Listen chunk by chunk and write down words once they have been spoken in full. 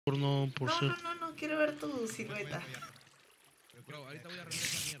por no, por ser... No, quiero ver tu silueta. Pero ahorita voy a arreglar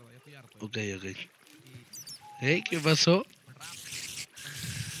esa mierda, ya estoy harto. Ok. ¿Hey? ¿Qué pasó?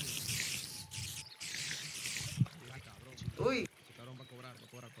 Uy, Ese cabrón va a cobrar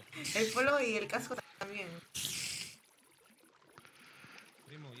por... el polo y el casco también.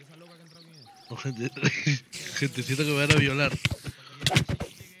 Primo, ¿y esa loca que ha entrado quién es? No, gente, siento que me van a violar.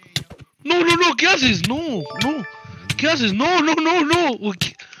 No, ¿qué haces? No. ¿Qué haces? No. Uy,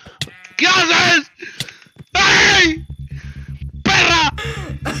 ¿Qué haces? ¡Ay! ¡Perra!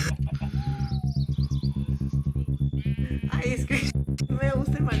 Ay, es que me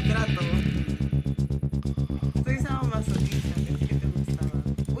gusta el maltrato. Soy sadomasoquista, es que te gustaba.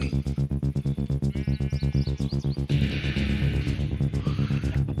 Uy.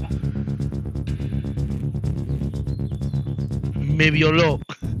 Me violó.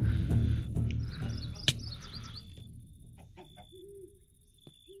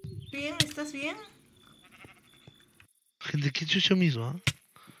 ¿Bien? ¿Estás bien? Gente, ¿qué chucha me hizo,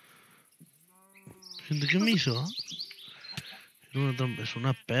 Gente, ¿qué me hizo, Es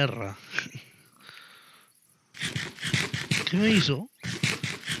una perra. ¿Qué me hizo?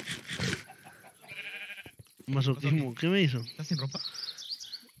 Masoquismo, ¿qué me hizo? ¿Estás sin ropa?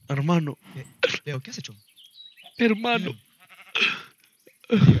 Hermano. Leo, ¿qué has hecho? Hermano.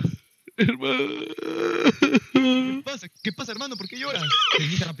 Hermano. ¿Qué pasa? ¿Qué pasa, hermano? ¿Por qué lloras? ¿Te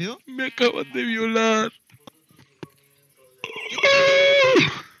viniste rápido? Me acaban de violar.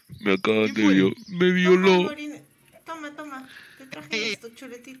 Me acaban de violar. Me violó. Toma. Te traje esto,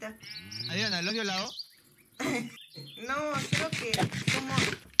 chuletita. Adriana, ¿lo has violado? No, creo que como...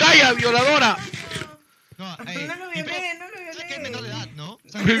 ¡Calla, violadora! No lo violé. ¿Sabes que es menor de edad, no?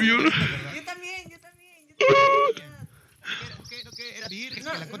 Me violó. Yo también. ¿Qué? ¿Era virgen?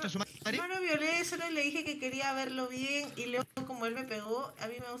 ¿Que la concha de su madre? No lo violé, solo le dije que quería verlo bien y luego como él me pegó, a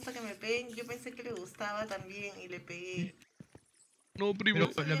mí me gusta que me peguen, yo pensé que le gustaba también y le pegué. No, primo.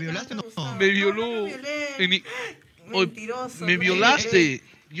 ¿Pero lo violaste o no? Me violó. No lo violé. Mentiroso. Me violaste.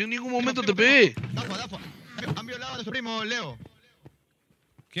 Yo en ningún momento te pegué. Dafo. Han violado a nuestro primo, Leo.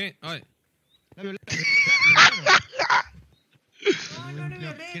 ¿Qué? Ay. La violaron. No lo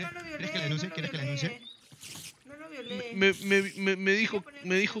violé. ¿Quieres que la denuncie? No lo violé.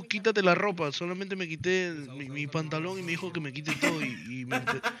 Me dijo quítate la ropa, solamente me quité mi pantalón y me dijo que me quite todo y me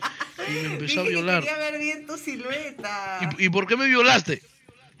empezó a violar. Quería ver bien tu silueta. ¿Y por qué me violaste?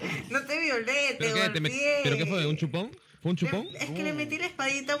 No te violé, te golpeé. ¿Pero qué fue? ¿Un chupón? ¿Fue un chupón? Es que le metí la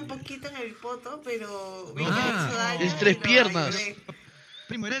espadita un poquito en el poto, pero me Ah, hizo daño. es tres y lo piernas. ayudé.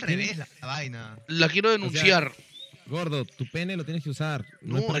 Primo, era al revés la vaina. La quiero denunciar. Gordo, tu pene lo tienes que usar.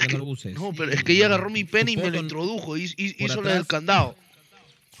 No es para que no lo uses. No, pero es que ella agarró mi pene y me lo poto introdujo. Hizo por la del atrás. candado.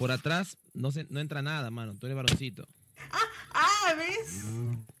 Por atrás no entra nada, mano. Tú eres varoncito. ¿Ves?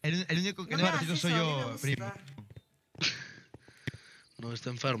 El único que No no me es hagas ratito soy eso, a mí me yo, gusta. primo. No, está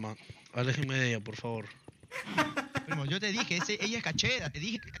enferma. Aléjeme de ella, por favor. Primo, yo te dije, ella es cacheda, te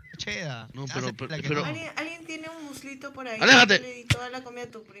dije que es cacheda. No, Hace pero- la que pero- no. ¿Alguien tiene un muslito por ahí? ¡Aléjate! Yo le di toda la comida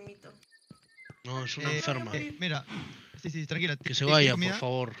a tu primito. No, es una enferma. Mira, sí, tranquila. Que se ¿Quieres vaya, comida? por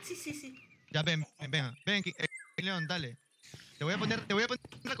favor. Sí. Ya, ven, Kingleon, dale. Te voy a poner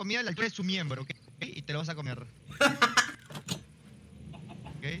la comida a la altura de su miembro, ¿ok? Y te lo vas a comer.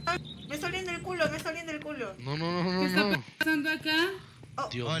 ¿Ok? Me está oliendo el culo. No. ¿Qué está pasando acá?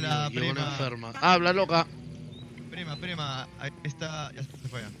 Dios Hola, mío, llegó una prima. enferma. Habla, loca. Prima, ahí está, ya se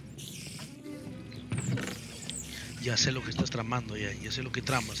fue. Ya sé lo que estás tramando, ya sé lo que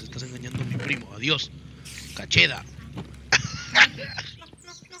tramas. Estás engañando a mi primo. Adiós. Cacheda.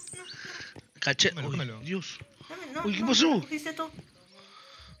 Cacheda. Cómelo. Uy, Dios. No, Uy, ¿qué pasó? ¿Qué hiciste tú?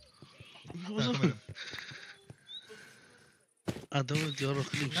 ¿Qué pasó? Cómelo. Tengo que activar los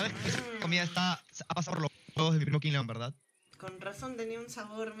clips. ¿Sabes que esa comida ha pasado por los juegos de mi primo Kingleon, verdad? Con razón tenía un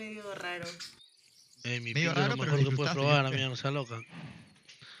sabor medio raro. Mi Medio pingo es raro, lo pero mejor que puedes disfrutaste, probar, ¿ya? amiga, no sea loca.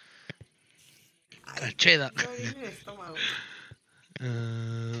 Ay, Cacheda. no viene el estómago.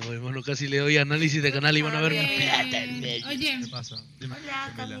 Oye, mano, casi le doy análisis de canal y van a ver Oye, ¿Qué pasa? Dime,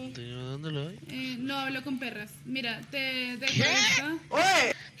 Hola, Camila. Cami. ¿Dónde lo doy? no hablo con perras. Mira, te dejo ¿Qué? esto.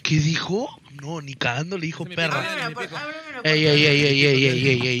 ¡Oye! ¿Qué dijo? No, ni cagando le dijo Ese me perra. Ábreme la puerta. Ey.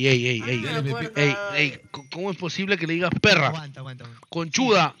 Ábreme la puerta. Ey, ¿cómo es posible que le digas perra? Aguanta.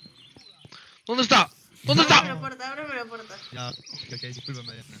 Conchuda. ¿Dónde está? ¿Dónde Ábreme está? la puerta. Ya, ok, discúlpame,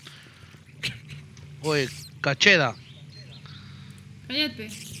 Adriana. Oye, cacheda. Cállate.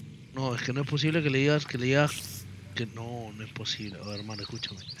 No, es que no es posible que le digas que no es posible. A ver, hermano,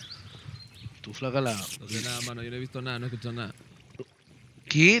 escúchame. Tu flaca la... No sé nada, mano. Yo no he visto nada, no he escuchado nada.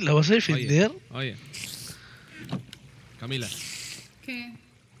 ¿Qué? ¿La vas a defender? Oye. Camila, ¿Qué?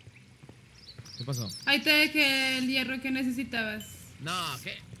 ¿Qué pasó? Ahí te dejé el hierro que necesitabas. No,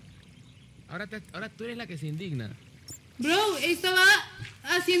 ¿qué? Ahora tú eres la que se indigna. Bro, estaba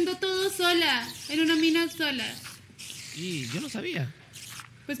haciendo todo sola, en una mina sola. Y yo no sabía.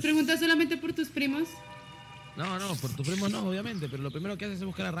 Pues pregunta solamente por tus primos. No, por tu primo no, obviamente. Pero lo primero que haces es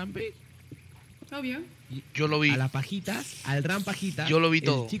buscar a Rampi. Obvio. Yo lo vi. A las pajitas, al Ram pajitas. Yo lo vi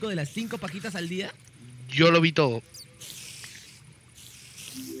todo. El chico de las 5 pajitas al día. Yo lo vi todo.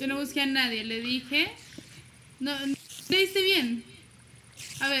 Yo no busqué a nadie, le dije. No, leíste bien.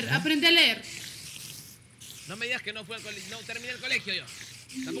 A ver, aprende a leer. No me digas que no fue al colegio. No terminé el colegio yo.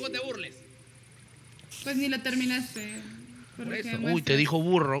 Tampoco te burles. Pues ni lo terminaste. Por lo Por que eso. Uy, muestras. te dijo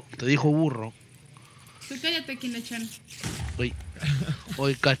burro. Tú cállate, Kingleon.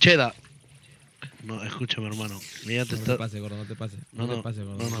 Oye, cacheda. No, escúchame, hermano. Ella te No está... te pases, gordo, no te pases. No, te pases,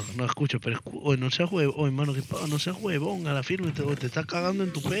 gordo. no, escucho, pero oye, no seas huevón, oye, hermano, ¿qué pasa? No seas huevón, a la firme, te estás cagando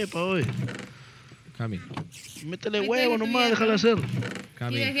en tu pepa, oye. Cami, Métele Ahí te huevo dejo tu nomás, hierro. déjala hacer. Y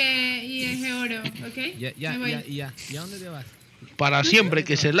Cami. dejé oro, ¿ok? Ya, Me voy. ¿Y a dónde te vas? Para siempre,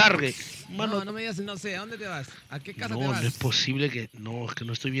 que se largue. Mano, No me digas, no sé, ¿a dónde te vas? ¿A qué casa te no, vas? no es posible que... No, es que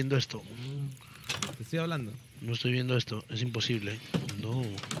no estoy viendo esto. Te estoy hablando. No estoy viendo esto, es imposible. No.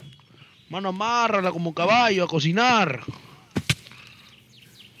 Mano, amárrala como caballo a cocinar.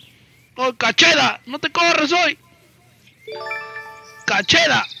 ¡Oh, cacheda! ¡No te corres hoy!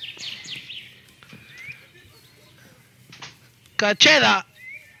 ¡Cacheda! ¡Cacheda!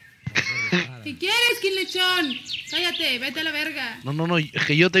 ¿Qué quieres, Kingleon? Cállate, vete a la verga. No, es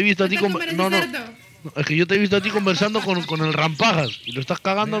que yo te he visto a ti Vete a comer ese No, cerdo. es que yo te he visto a ti conversando con el Rampajas. Y lo estás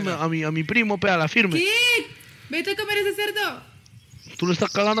cagando a mi primo, pe, a la firme. ¿Qué? Vete a comer ese cerdo. Tú le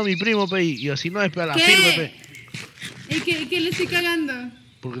estás cagando a mi primo, pe, y así no es, pe, a la ¿Qué? firme, pe. ¿Y qué le estoy cagando?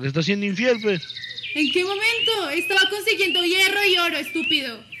 Porque le estás siendo infiel, pe. ¿En qué momento? Estaba consiguiendo hierro y oro,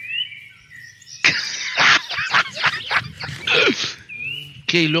 estúpido.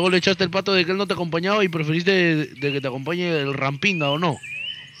 ¿Qué? Y luego le echaste el pato de que él no te acompañaba y preferiste de que te acompañe el Rampinga, ¿o no?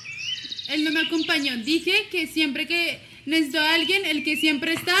 Él no me acompañó. Dije que siempre que necesito a alguien, el que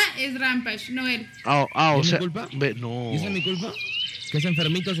siempre está es Rampage, no él. O ¿Es mi sea... culpa? No. ¿Y esa es mi culpa? ¿Que ese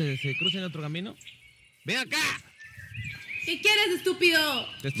enfermito se cruce en otro camino? ¡Ven acá! ¿Qué quieres, estúpido?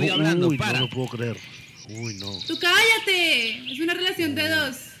 Te estoy hablando, Uy, para. no lo puedo creer. Uy, no. Tú cállate. Es una relación de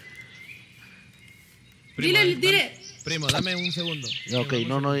dos. Primo, Dile. Primo, dame un segundo. Ya, ok,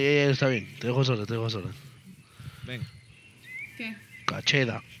 no, está bien. Te dejo sola. Ven, ¿Qué?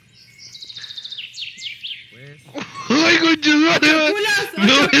 Cacheda. pues. ¡Ay, concha de madre! ¡Chuculas!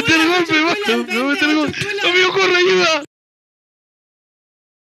 ¡Me va a meter el golpe, ¡Chuculas! macho! ¡Me va a meter el golpe! ¡Chuculas! ¡Amigo, corre, ayuda!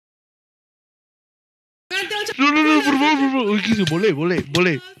 ¡Vente, ocho No, por chuculas! favor. Uy, ¿qué hice?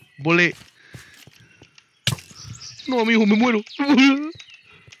 Volé. No, amigo, me muero. No,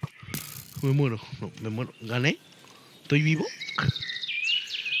 me muero. ¿Gané? ¿Estoy vivo?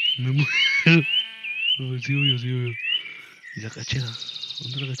 Me muero. No, sí, obvio. ¿Y la cachera? ¿Dónde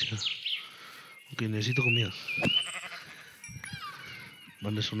está la cachera? Ok, necesito comida.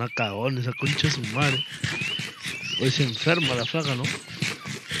 Mano, es una cagón esa concha de su madre. Hoy se enferma la flaca, ¿no?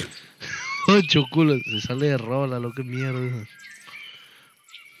 Ocho culos, se sale de rola, lo que mierda.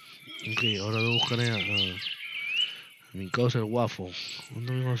 Ok, ahora voy a buscar a mi causa el guafo.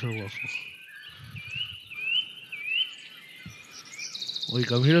 ¿Dónde me va a hacer el guafo? Oye,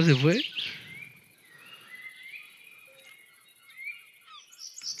 Camila se fue.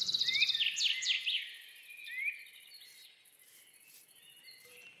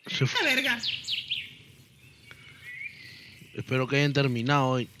 Se fue. ¡La verga! Espero que hayan terminado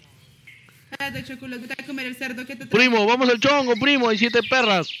hoy. Cállate, choculos. Vete a comer el cerdo que te traje. Primo, vamos al chongo, primo. Hay 7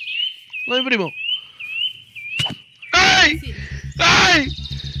 perras. No hay primo. ¡Ay! Sí. ¡Ay!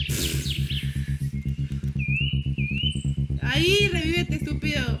 Ahí, revívete,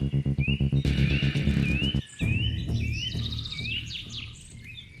 estúpido.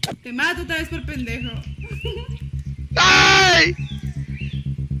 Te mato otra vez por pendejo. ¡Ay!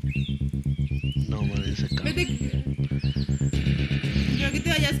 No, man, ese cabrón. Vete. Creo que te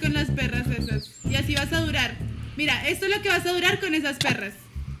vayas con las perras esas. Y así vas a durar. Mira, esto es lo que vas a durar con esas perras.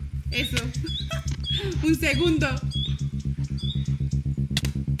 Eso. Un segundo.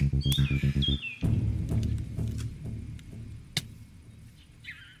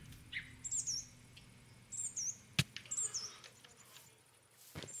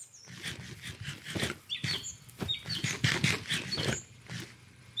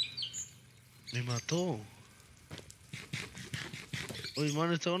 Me mató. Oye,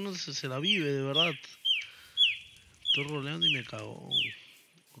 man, esta onda se la vive, de verdad. Estoy roleando y me cago.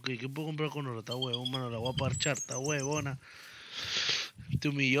 Ok, ¿qué puedo comprar con oro? Está huevón, mano, la voy a parchar, está huevona. Te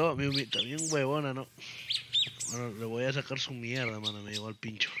humilló, también huevona, ¿no? Bueno, le voy a sacar su mierda, mano, me llegó al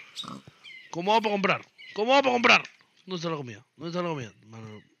pincho. ¿Cómo va para comprar? ¿Cómo va para comprar? ¿Dónde está la comida? ¿Dónde está la comida?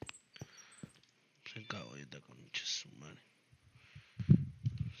 Mano, se cago ahí, está concha su madre.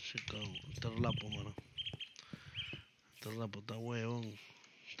 Se cago, está lapo, mano. Está lapo, está huevón.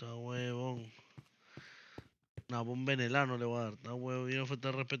 Está huevón. Una bomba en el ano le voy a dar. Está huevón, y no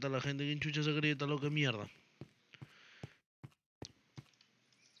falta respeto a la gente. ¿Quién chucha se cree? Está loco de mierda.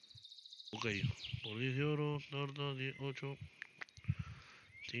 Ok, por 10 de oro, torta, 10, 8.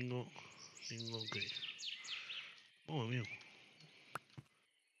 Tengo, ok. Oh, amigo.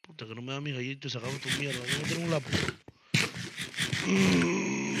 Puta, que no me da mis galletas, sacamos tu mierda. Yo no tengo un lapo.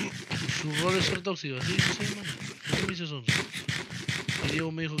 Su rol es ser tóxico, ¿sí? Sí, mano. ¿Qué me dices, Sonso? Y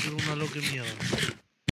Diego me dijo que era una loca de mierda.